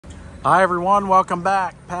Hi everyone, welcome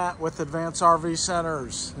back. Pat with Advanced RV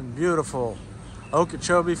Centers in beautiful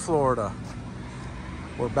Okeechobee, Florida.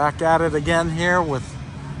 We're back at it again here with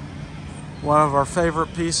one of our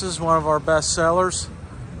favorite pieces, one of our best sellers,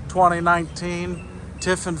 2019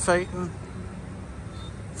 Tiffin Phaeton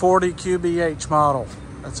 40Qbh model.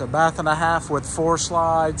 That's a bath and a half with 4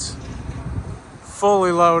 slides,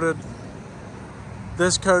 fully loaded.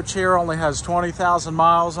 This coach here only has 20,000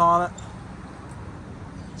 miles on it.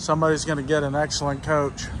 Somebody's going to get an excellent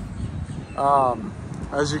coach.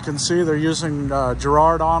 As you can see, they're using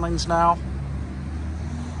GIRARD awnings now.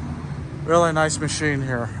 Really nice machine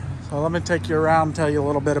here. So let me take you around and tell you a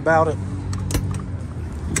little bit about it.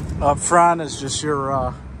 Up front is just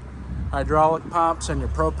your hydraulic pumps and your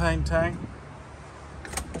propane tank.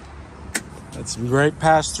 It's some great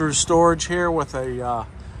pass-through storage here with a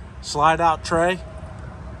slide-out tray.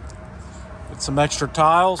 It's some extra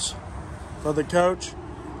tiles for the coach.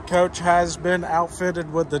 Coach has been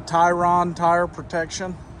outfitted with the Tyron tire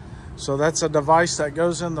protection. So that's a device that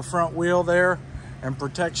goes in the front wheel there and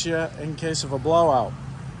protects you in case of a blowout.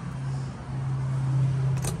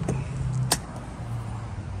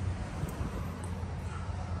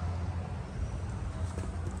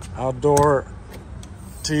 Outdoor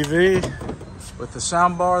TV with the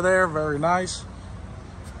sound bar there, very nice.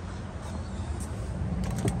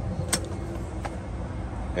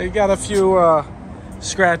 You got a few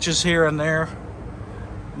scratches here and there,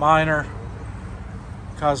 minor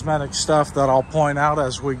cosmetic stuff that I'll point out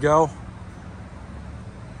as we go.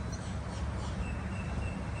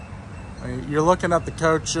 You're looking at the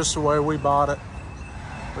coach just the way we bought it.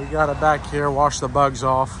 We got it back here, wash the bugs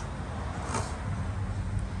off.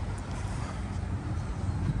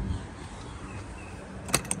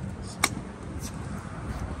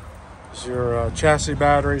 Here's your chassis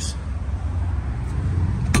batteries.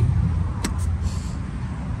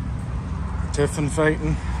 Tiffin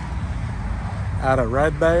Phaeton out of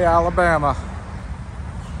Red Bay, Alabama.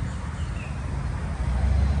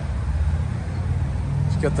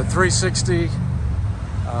 Let's get the 360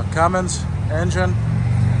 Cummins engine,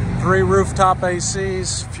 3 rooftop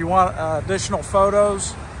ACs. If you want additional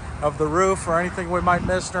photos of the roof or anything we might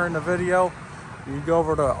miss during the video, you can go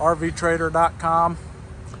over to rvtrader.com,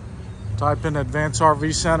 type in Advanced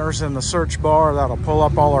RV Centers in the search bar. That'll pull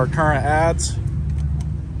up all our current ads.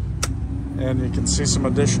 And you can see some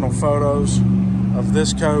additional photos of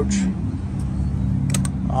this coach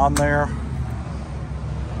on there.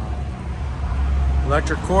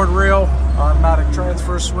 Electric cord reel, automatic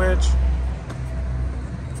transfer switch.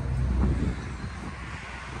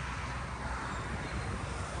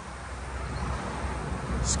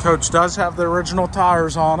 This coach does have the original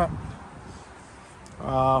tires on it.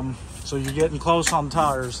 So you're getting close on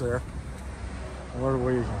tires there. Where do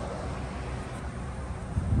we...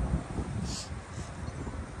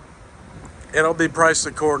 It'll be priced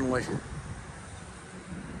accordingly.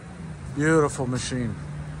 Beautiful machine.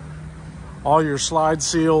 All your slide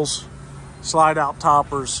seals, slide out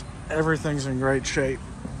toppers, everything's in great shape.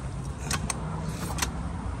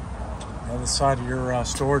 On the side of your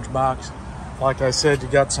storage box, like I said, you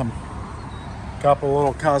got some couple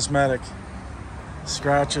little cosmetic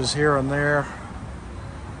scratches here and there.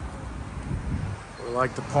 We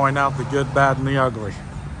like to point out the good, bad, and the ugly.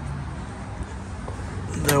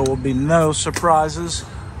 There will be no surprises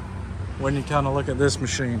when you kind of look at this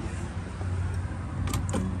machine.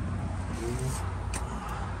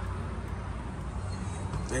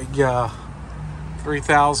 Big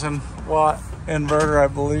 3,000 watt inverter, I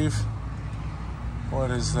believe.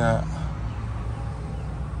 What is that?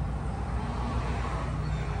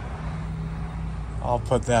 I'll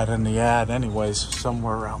put that in the ad anyways,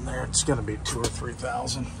 somewhere around there. It's gonna be 2,000 or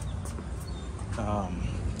 3,000.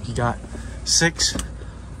 You got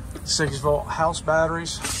 6-volt house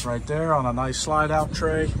batteries right there on a nice slide out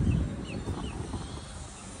tray.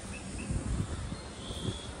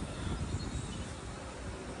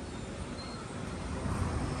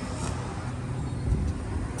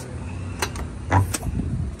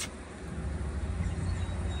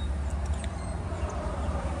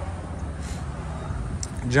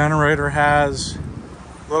 Generator has a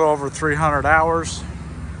little over 300 hours.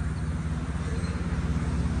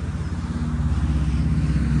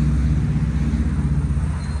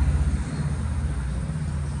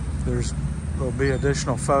 There'll be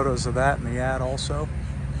additional photos of that in the ad also.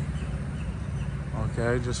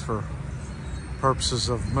 Okay, just for purposes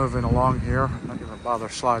of moving along here. I'm not going to bother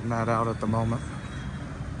sliding that out at the moment.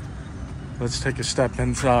 Let's take a step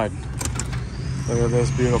inside. Look at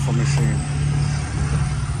this beautiful machine.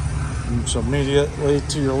 And so immediately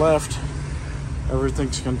to your left,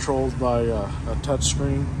 everything's controlled by a touch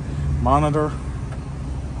screen. monitor.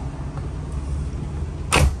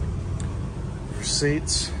 Your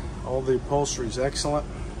seats, all the upholstery is excellent.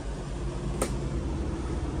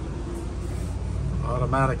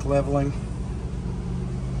 Automatic leveling.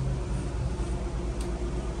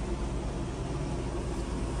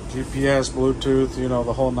 GPS, Bluetooth, you know,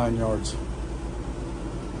 the whole 9 yards.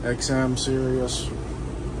 XM, Sirius.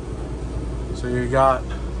 So you got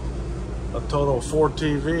a total of 4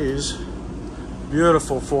 TVs.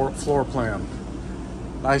 Beautiful floor plan.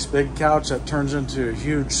 Nice big couch that turns into a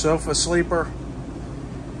huge sofa sleeper.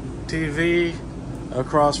 TV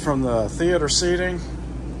across from the theater seating.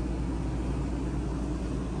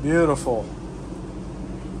 Beautiful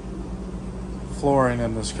flooring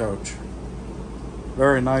in this coach.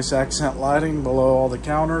 Very nice accent lighting below all the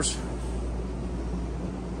counters.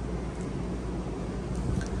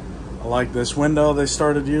 I like this window they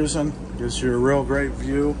started using. Gives you a real great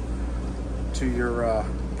view to your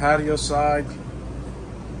patio side.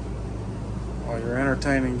 While you're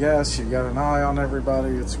entertaining guests, you got an eye on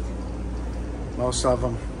everybody. It's most of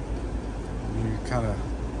them. You kind of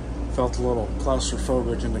felt a little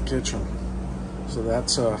claustrophobic in the kitchen. So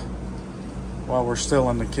that's while we're still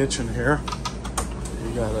in the kitchen here.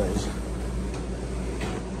 You got a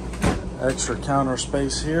extra counter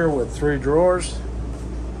space here with 3 drawers.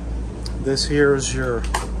 This here is your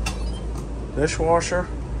dishwasher.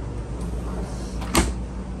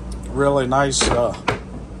 Really nice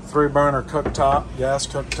 3-burner cooktop, gas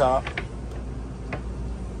cooktop.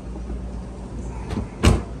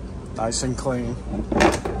 Nice and clean.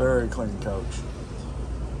 Very clean coach.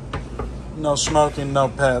 No smoking, no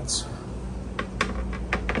pets.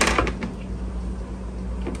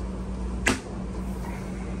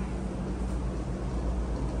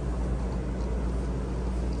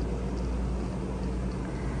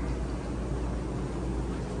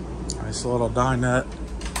 Nice little dinette.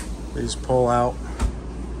 These pull out.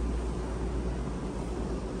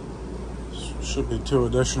 Should be 2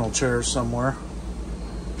 additional chairs somewhere.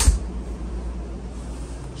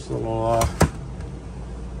 Just little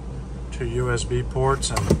 2 USB ports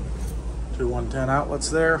and 2 110 outlets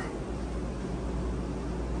there.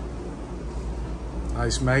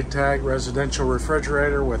 Nice Maytag residential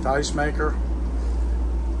refrigerator with ice maker.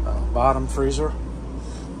 Bottom freezer.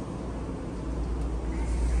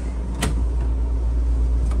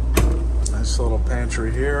 Nice little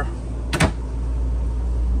pantry here.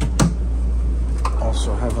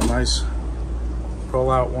 Also have a nice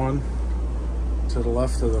pull-out one to the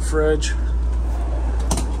left of the fridge.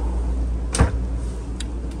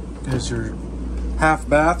 Here's your half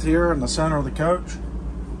bath here in the center of the coach.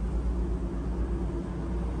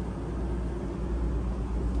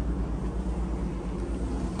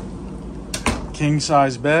 King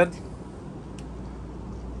size bed.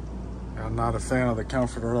 I'm not a fan of the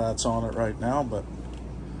comforter that's on it right now, but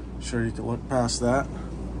I'm sure you can look past that.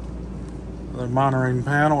 Another monitoring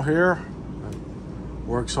panel here.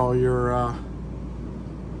 Works all your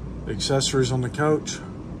accessories on the coach.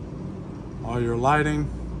 All your lighting.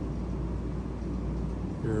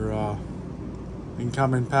 Your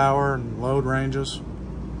incoming power and load ranges.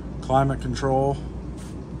 Climate control.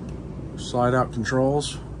 Slide out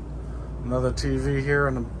controls. Another TV here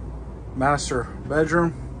in the master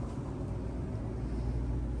bedroom.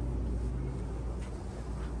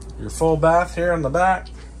 Your full bath here in the back.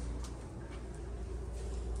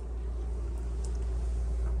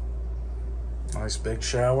 Nice big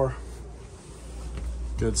shower.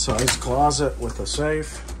 Good sized closet with a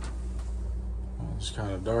safe. It's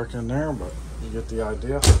kind of dark in there, but you get the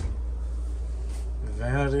idea. The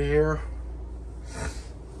vanity here.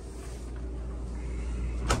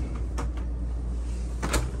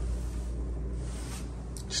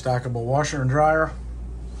 Stackable washer and dryer.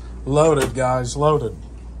 Loaded, guys, loaded.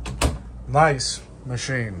 Nice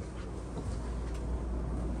machine.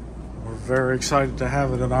 We're very excited to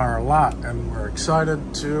have it in our lot, and we're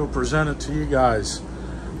excited to present it to you guys.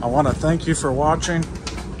 I want to thank you for watching.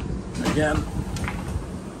 Again,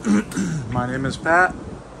 my name is Pat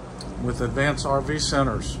with Advanced RV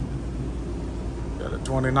Centers. Got a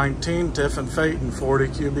 2019 Tiffin Phaeton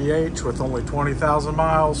 40Qbh with only 20,000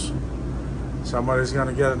 miles. Somebody's going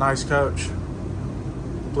to get a nice coach.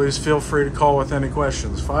 Please feel free to call with any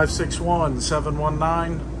questions.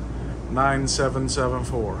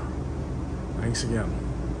 561-719-9774. Thanks again.